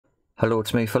Hello,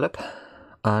 it's me, Philip,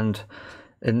 and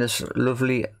in this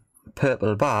lovely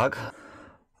purple bag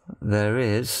there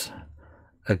is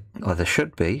there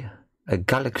should be a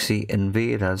Galaxy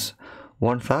Invaders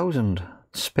 1000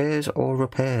 spares or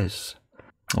repairs.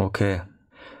 Okay,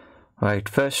 right,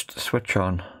 first switch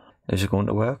on. Is it going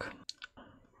to work?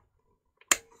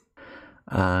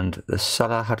 And the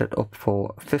seller had it up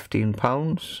for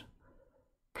 £15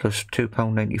 plus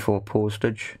 £2.94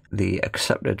 postage. They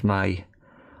accepted my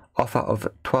offer of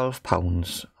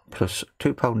 £12 plus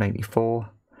 £2.94,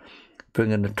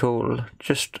 bringing the total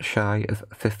just shy of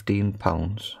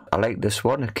 £15. I like this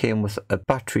one. It came with a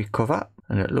battery cover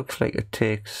and it looks like it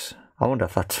takes, I wonder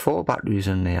if that's 4 batteries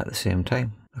in there at the same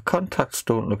time. The contacts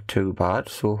don't look too bad,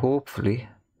 so hopefully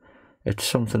it's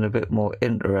something a bit more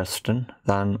interesting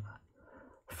than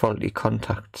faulty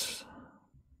contacts.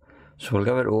 So we'll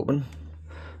give it open.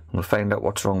 We'll find out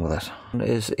what's wrong with it. It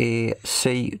is a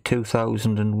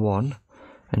C2001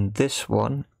 and this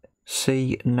one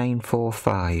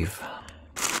C945.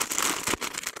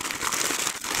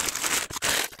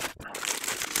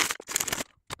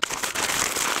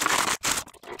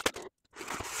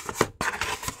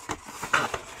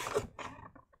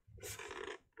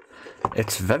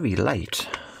 It's very light.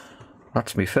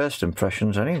 That's my first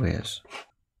impressions anyways.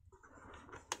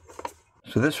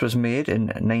 So this was made in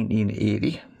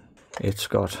 1980. It's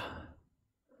got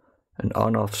an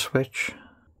on-off switch,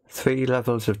 3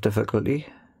 levels of difficulty,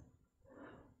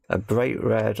 a bright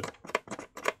red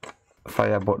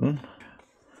fire button,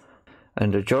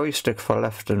 and a joystick for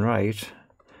left and right,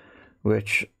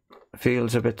 which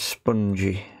feels a bit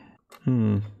spongy.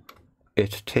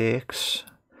 It takes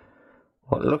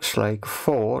what looks like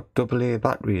 4 AA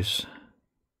batteries.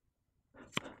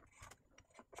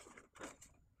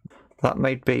 That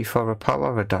might be for a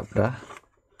power adapter,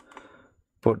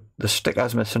 but the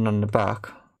sticker's missing on the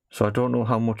back, so I don't know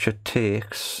how much it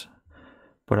takes,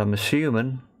 but I'm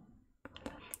assuming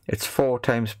it's 4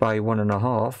 times by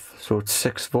 1.5, so it's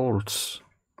 6 volts.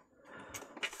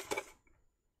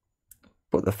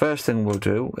 But the first thing we'll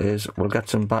do is we'll get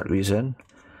some batteries in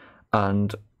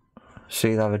and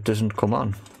see that it doesn't come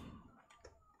on.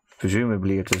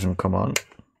 Presumably it doesn't come on.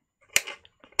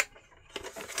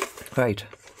 Right,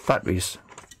 batteries.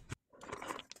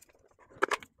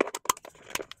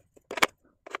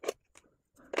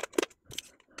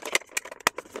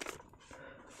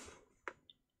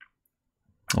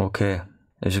 Okay,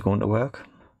 is it going to work?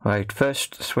 Right,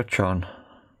 first switch on.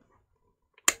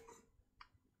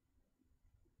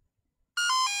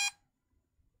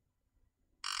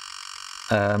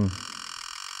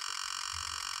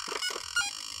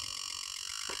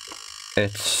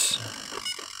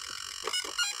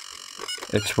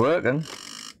 It's working.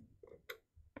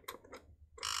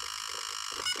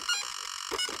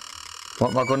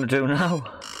 What am I going to do now?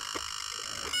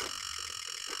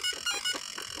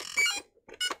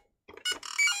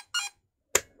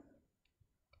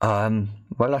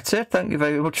 Well, that's it. Thank you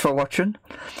very much for watching.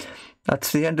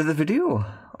 That's the end of the video.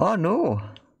 Oh no,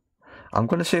 I'm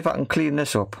going to see if I can clean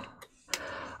this up.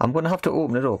 I'm going to have to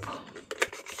open it up.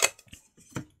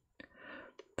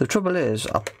 The trouble is,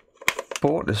 I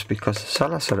bought this because the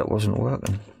seller said it wasn't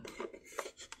working.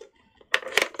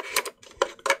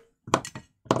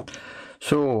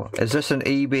 So, is this an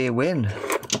eBay win?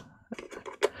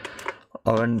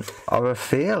 Or a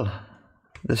fail?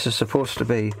 This is supposed to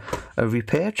be a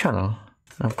repair channel.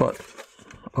 I've got,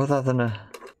 other than a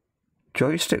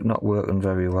joystick not working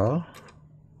very well.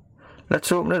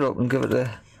 Let's open it up and give it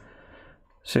a,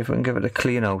 see if we can give it a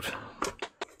clean out.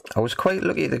 I was quite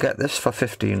lucky to get this for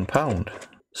 £15.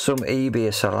 Some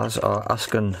eBay sellers are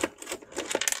asking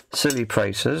silly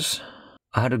prices.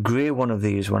 I had a grey one of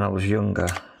these when I was younger,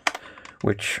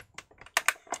 which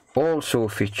also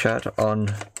featured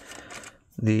on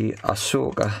the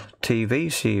Ahsoka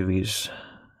TV series,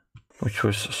 which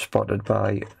was spotted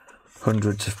by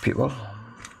hundreds of people.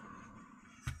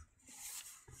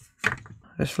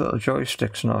 This little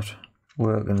joystick's not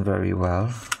working very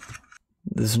well.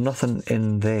 There's nothing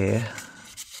in there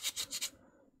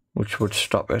which would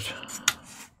stop it.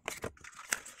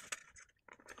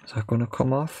 Is that going to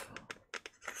come off?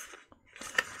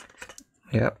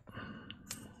 Yep.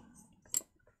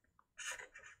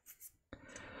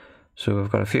 So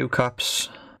we've got a few caps,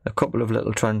 a couple of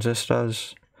little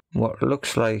transistors, what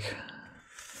looks like,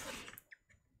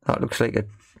 that looks like a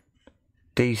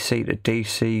DC to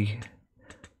DC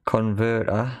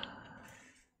converter,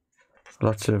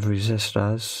 lots of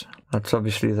resistors. That's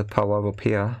obviously the power up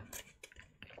here,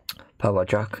 power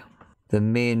jack. The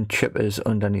main chip is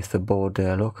underneath the board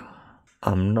there, look.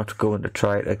 I'm not going to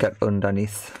try to get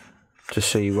underneath to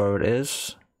see where it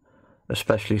is.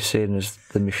 especially seeing as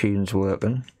the machine's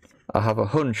working. I have a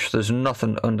hunch there's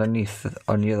nothing underneath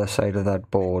on the other side of that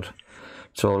board.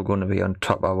 It's all going to be on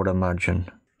top, I would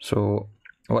imagine. So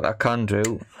what I can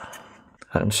do,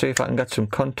 I can see if I can get some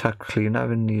contact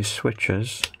cleaner in these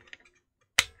switches.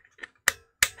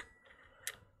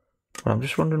 But I'm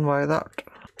just wondering why that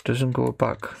doesn't go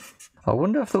back. I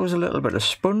wonder if there was a little bit of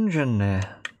sponge in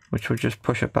there, which would just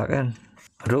push it back in.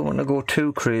 I don't want to go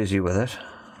too crazy with it.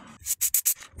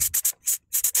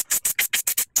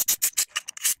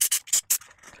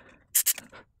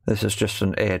 This is just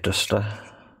an air duster.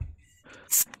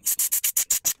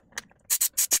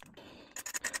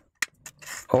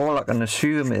 All I can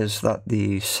assume is that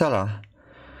the seller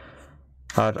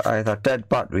had either dead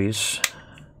batteries,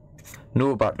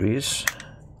 no batteries,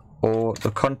 or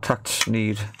the contacts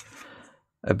need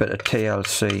a bit of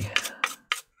TLC.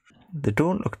 They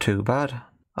don't look too bad.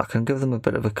 I can give them a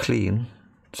bit of a clean.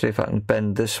 See if I can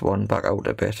bend this one back out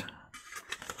a bit.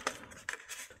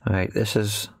 Alright, this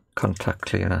is contact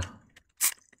cleaner.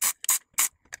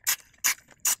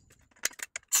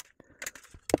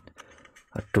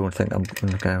 I don't think I'm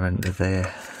going to go into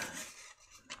there.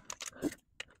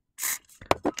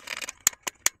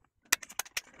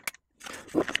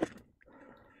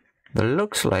 But it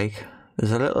looks like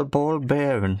there's a little ball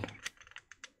bearing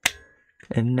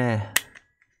in there.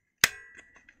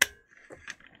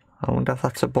 I wonder if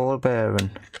that's a ball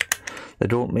bearing. They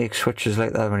don't make switches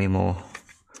like that anymore.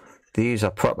 These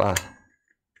are proper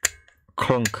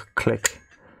clunk, click,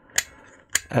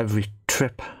 every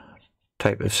trip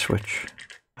type of switch.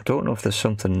 I don't know if there's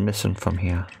something missing from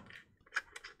here.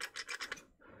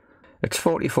 It's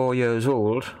 44 years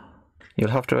old.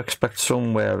 You'll have to expect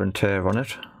some wear and tear on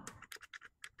it.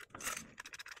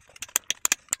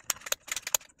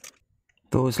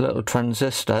 Those little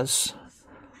transistors.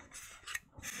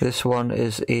 This one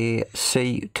is a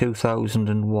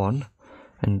C2001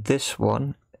 and this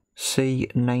one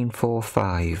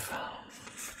C945.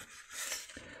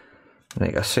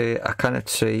 Like I say, I cannot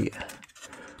see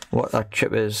what that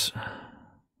chip is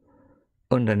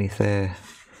underneath there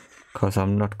because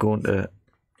I'm not going to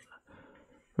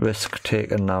risk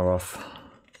taking that off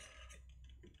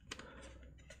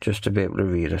just to be able to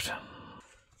read it.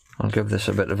 I'll give this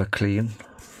a bit of a clean.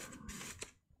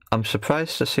 I'm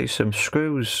surprised to see some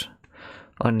screws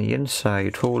on the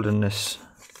inside holding this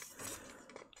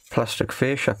plastic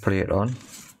fascia plate on.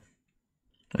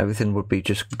 Everything would be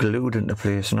just glued into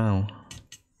place now.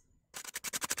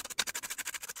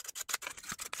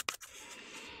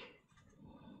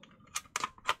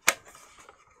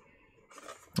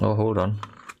 Oh, hold on.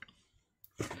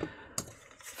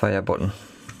 Fire button.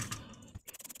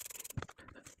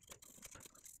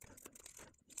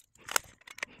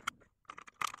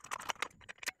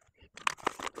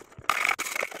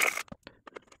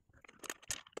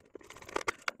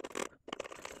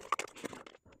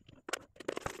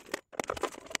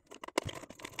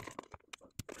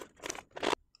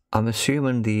 I'm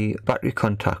assuming the battery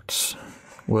contacts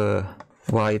were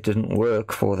why it didn't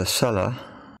work for the seller.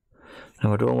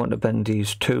 Now I don't want to bend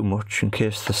these too much in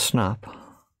case they snap.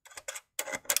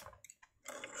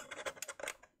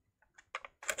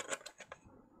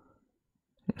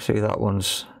 See, that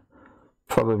one's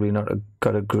probably not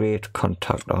got a great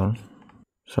contact on.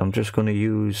 So I'm just going to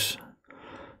use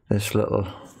this little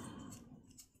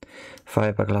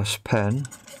fiberglass pen.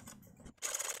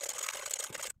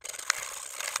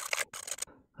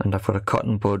 And I've got a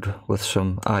cotton bud with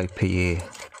some IPA.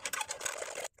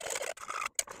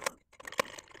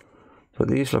 But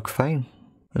these look fine.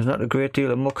 There's not a great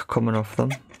deal of muck coming off them.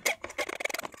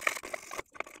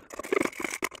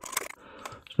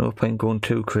 There's no point going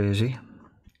too crazy.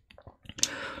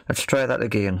 Let's try that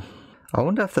again. I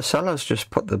wonder if the seller's just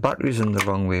put the batteries in the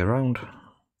wrong way around.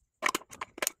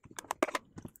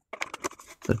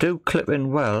 They do clip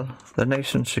in well, they're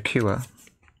nice and secure.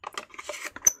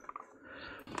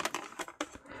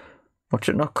 Watch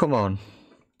it not come on.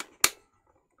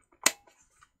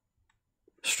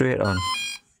 Straight on.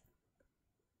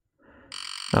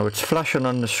 Now it's flashing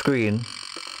on the screen,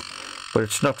 but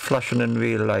it's not flashing in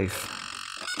real life.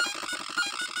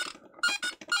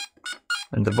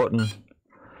 And the button,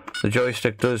 the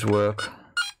joystick does work.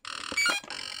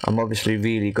 I'm obviously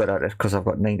really good at it because I've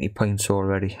got 90 points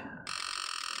already.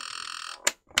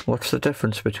 What's the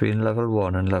difference between level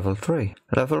 1 and level 3?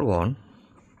 Level 1,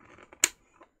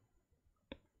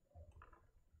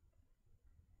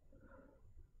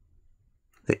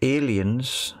 the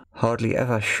aliens hardly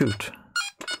ever shoot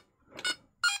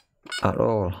at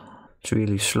all. It's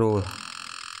really slow. So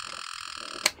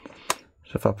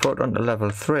if I put it onto level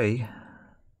 3,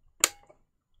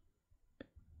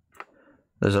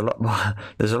 There's a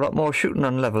lot more shooting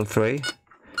on level 3.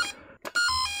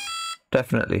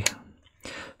 Definitely.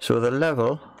 So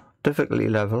the difficulty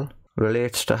level,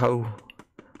 relates to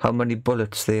how many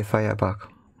bullets they fire back.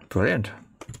 Brilliant.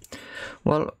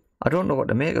 Well, I don't know what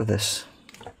to make of this.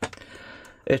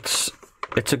 It's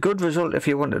a good result if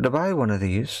you wanted to buy one of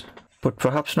these, but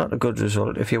perhaps not a good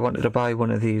result if you wanted to buy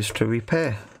one of these to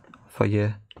repair for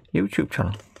your YouTube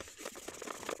channel.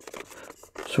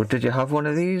 So did you have one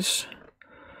of these?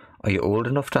 Are you old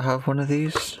enough to have one of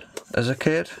these as a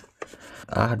kid?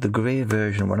 I had the grey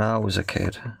version when I was a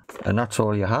kid, and that's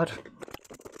all you had.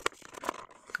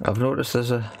 I've noticed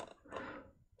there's a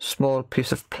small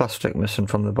piece of plastic missing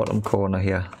from the bottom corner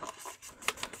here,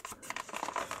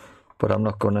 but I'm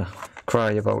not going to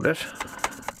cry about it.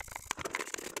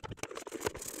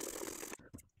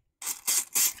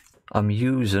 I'm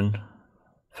using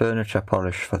furniture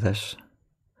polish for this.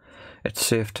 It's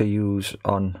safe to use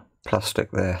on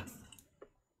plastic there.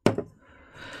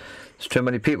 There's too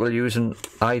many people using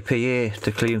IPA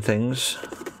to clean things.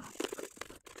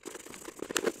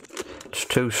 It's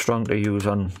too strong to use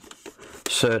on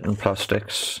certain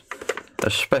plastics,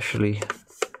 especially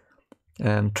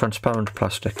transparent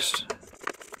plastics.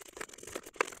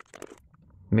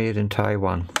 Made in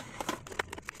Taiwan.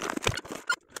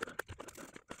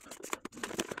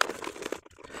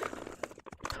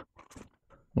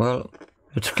 Well,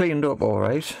 it's cleaned up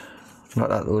alright. Not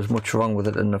that there was much wrong with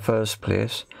it in the first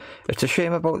place. It's a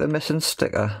shame about the missing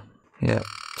sticker. Yeah,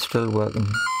 still working.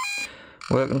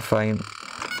 Working fine.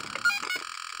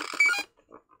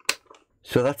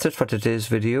 So that's it for today's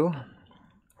video.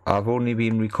 I've only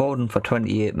been recording for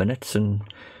 28 minutes, and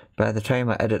by the time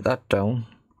I edit that down,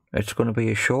 it's going to be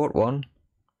a short one.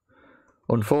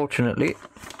 Unfortunately,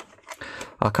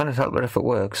 I can't help it if it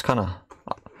works, can I?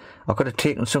 I could have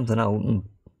taken something out and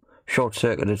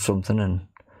short-circuited something and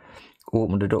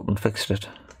opened it up and fixed it,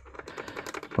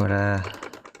 but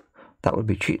that would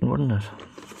be cheating, wouldn't it?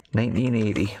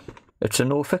 1980. It's a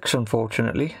no fix,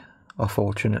 unfortunately, or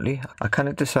fortunately. I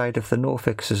cannot decide if the no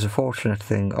fix is a fortunate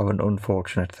thing or an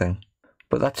unfortunate thing.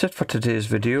 But that's it for today's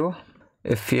video.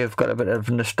 If you've got a bit of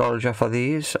nostalgia for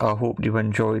these, I hope you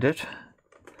enjoyed it.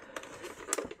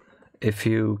 If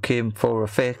you came for a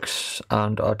fix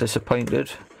and are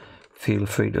disappointed, feel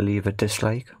free to leave a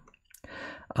dislike.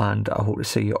 And I hope to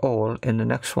see you all in the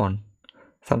next one.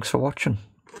 Thanks for watching.